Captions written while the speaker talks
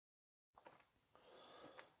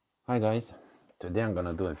Hi guys, today I'm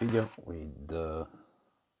gonna do a video with the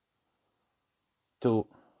two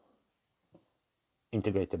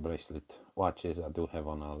integrated bracelet watches I do have.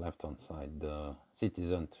 On the left hand side the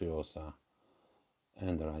Citizen Tsuyosa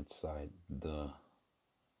and the right side the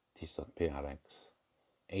Tissot PRX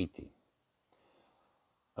 80.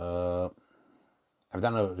 I've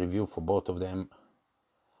done a review for both of them.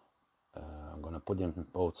 I'm gonna put them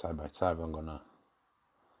both side by side. I'm gonna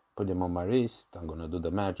put them on my wrist. I'm gonna do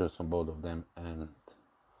the measures on both of them, and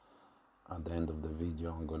at the end of the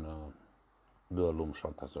video I'm gonna do a loom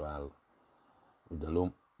shot as well with the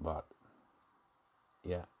loom. But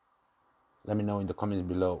yeah, let me know in the comments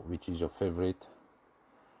below which is your favorite.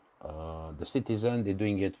 The Citizen, they're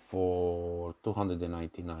doing it for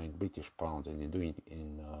 299 British pounds, and they're doing it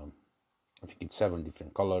in I think it's 7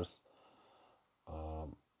 different colors.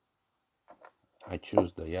 I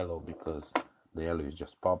choose the yellow because the yellow is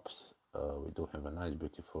just pops. We do have a nice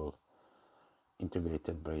beautiful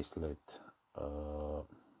integrated bracelet.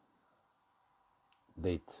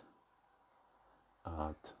 Date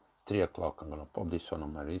at 3 o'clock. I'm gonna pop this one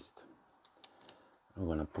on my wrist. I'm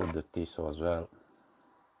gonna put the Tissot as well.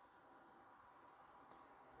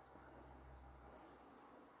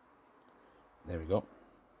 There we go.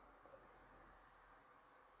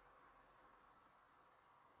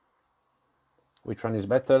 Which one is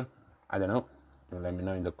better? I don't know. Let me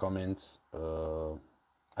know in the comments.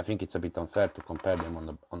 I think it's a bit unfair to compare them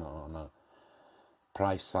on a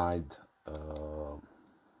price side.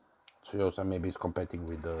 Tsuyosa maybe is competing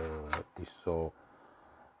with the Tissot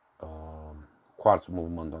quartz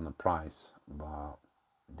movement on the price, but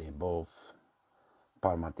they both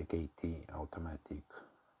powermatic 80 automatic.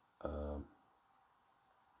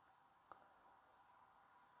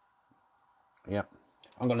 Yeah,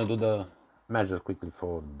 I'm gonna do the measure quickly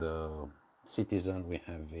for the Citizen. We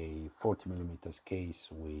have a 40 millimeters case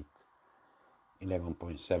with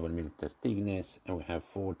 11.7 millimeters thickness, and we have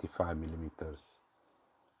 45 millimeters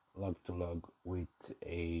lug to lug with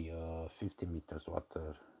a 50 meters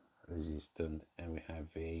water resistant, and we have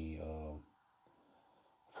a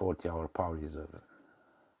 40-hour power reserve.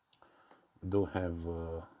 We do have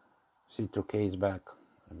see-through case back.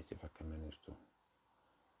 Let me see if I can manage to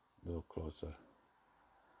do a closer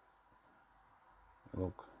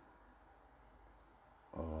look.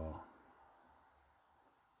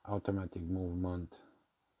 Automatic movement,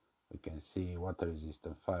 we can see water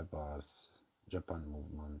resistant 5 bars, Japan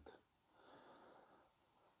movement.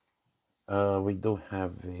 We do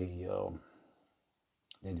have a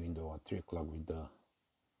dead window at 3 o'clock with the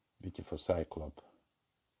beautiful Cyclop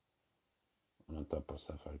on top of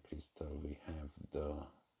sapphire crystal. We have the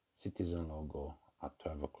Citizen logo at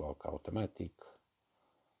 12 o'clock automatic.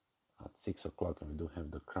 At 6 o'clock, and we do have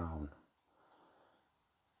the crown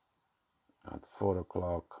at 4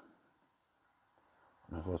 o'clock.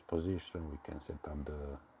 On the first position, we can set up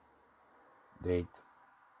the date.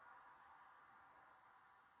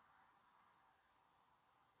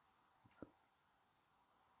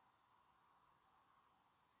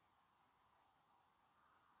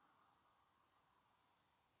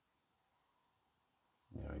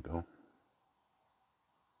 There we go.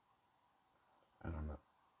 And on the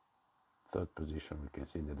third position, we can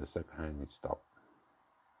see that the second hand is stopped,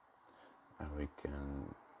 and we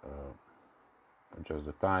can adjust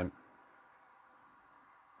the time.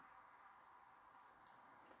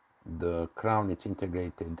 The crown is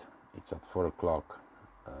integrated. It's at 4 o'clock.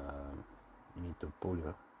 You need to pull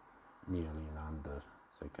your needle in under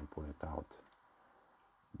so you can pull it out.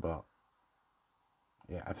 But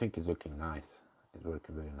yeah, I think it's looking nice. It's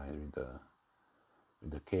working very nice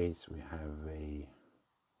with the case. We have a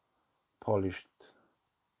polished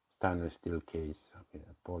stainless steel case,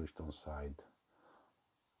 polished on side,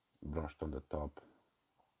 brushed on the top,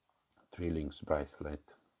 3 links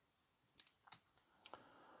bracelet,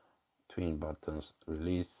 twin buttons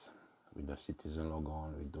release with the Citizen logo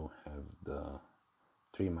on. We do have the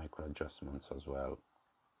 3 micro adjustments as well.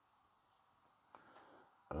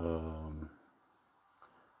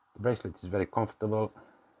 The bracelet is very comfortable.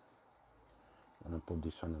 I'm gonna put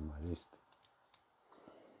this one on my wrist.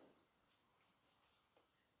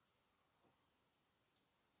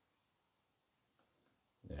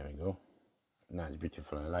 There we go. Nice,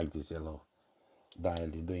 beautiful. I like this yellow dial.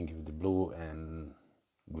 They're doing it with the blue and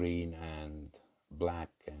green and black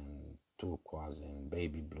and turquoise and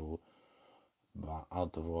baby blue. But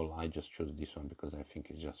out of all, I just chose this one because I think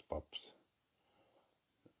it just pops.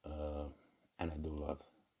 And I do love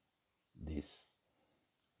this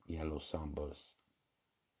yellow sunburst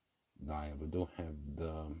dial. We do have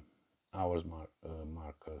the hours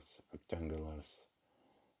markers, rectangulars,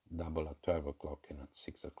 double at 12 o'clock and at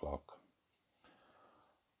 6 o'clock.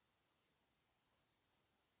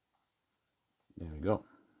 There we go.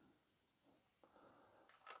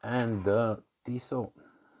 And the Tissot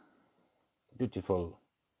beautiful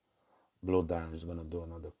blue dial is gonna do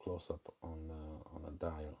another close-up on a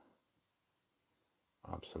dial.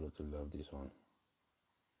 Absolutely love this one.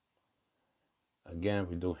 Again,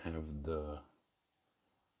 we do have the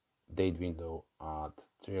date window at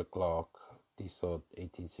 3 o'clock, Tissot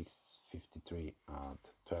 18653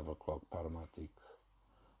 at 12 o'clock, powermatic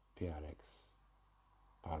PRX,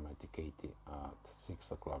 powermatic 80 at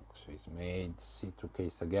 6 o'clock. Swiss made, see-through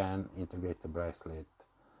case again, integrated bracelet.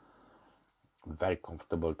 Very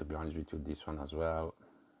comfortable, to be honest with you, this one as well.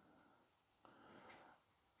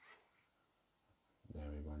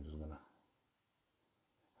 There we go. I'm just gonna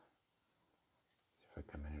see if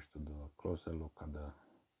I can manage to do a closer look at the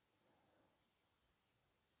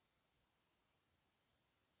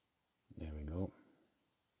there we go.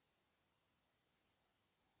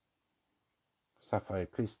 Sapphire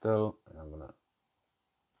crystal, and I'm gonna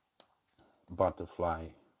butterfly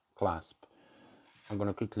clasp. I'm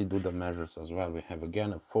gonna quickly do the measures as well. We have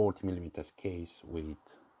again a 40mm case with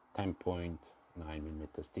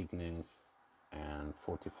 10.9mm thickness and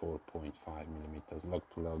 44.5mm lug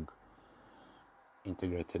to lug.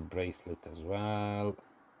 Integrated bracelet as well.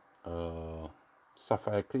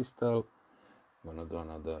 Sapphire crystal. I'm gonna do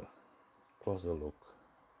another closer look.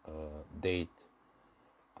 Date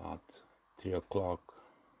at 3 o'clock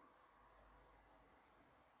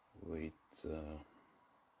with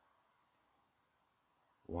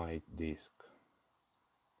white disc.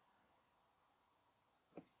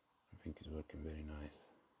 I think it's working very nice.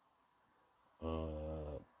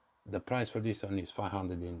 The price for this one is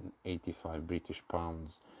 585 British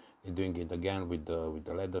pounds. They're doing it again with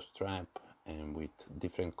the leather strap and with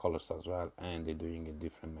different colors as well, and they're doing it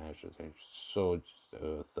different measures. So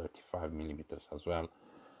 35mm as well.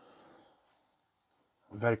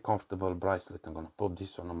 Very comfortable bracelet. I'm gonna put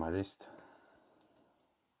this one on my wrist.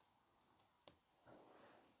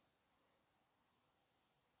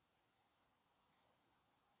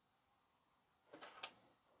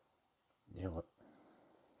 Yeah, what?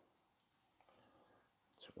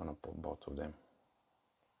 So I'm gonna put both of them.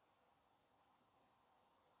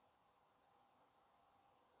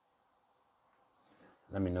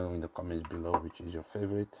 Let me know in the comments below which is your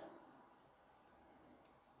favorite.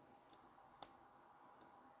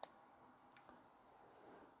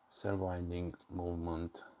 Cell winding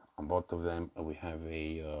movement on both of them. We have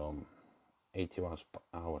a 80 hours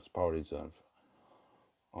power reserve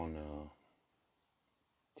on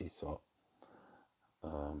Tissot.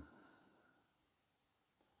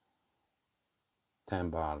 10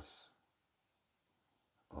 bars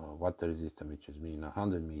water resistant, which is mean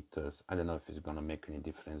 100 meters. I don't know if it's gonna make any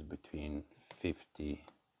difference between 50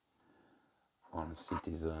 on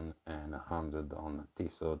Citizen and 100 on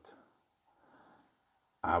Tissot.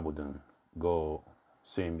 I wouldn't go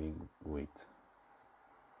swimming with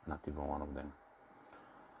not even one of them.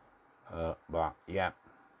 But yeah,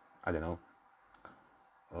 I don't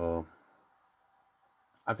know.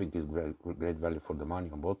 I think it's great value for the money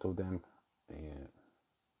on both of them.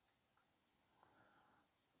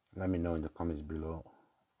 Let me know in the comments below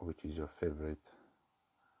which is your favorite,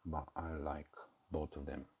 but I like both of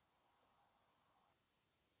them.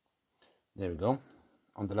 There we go.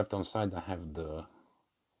 On the left hand side I have the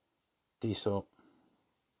Tissot,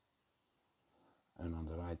 and on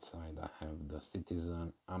the right side I have the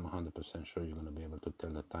Citizen. I'm 100% sure you're going to be able to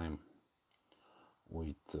tell the time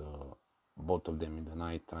with both of them in the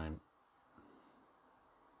night time.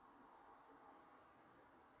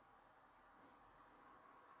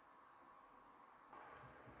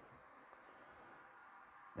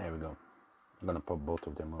 There we go. I'm gonna put both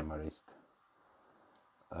of them on my wrist.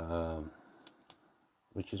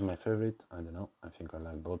 Which is my favorite? I don't know. I think I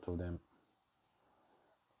like both of them.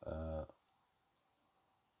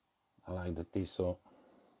 I like the Tissot.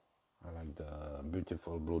 I like the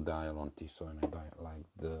beautiful blue dial on Tissot, and I like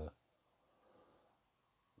the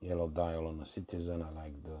yellow dial on the Citizen. I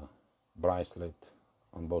like the bracelet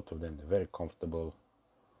on both of them. They're very comfortable.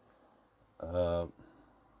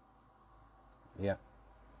 Yeah.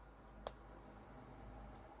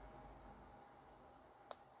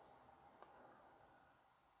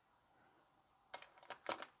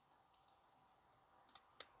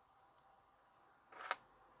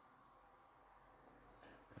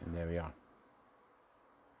 And there we are.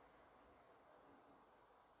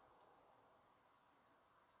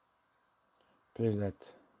 Please let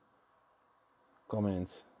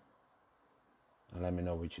comments and let me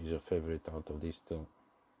know which is your favorite out of these two.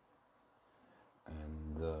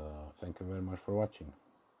 And thank you very much for watching.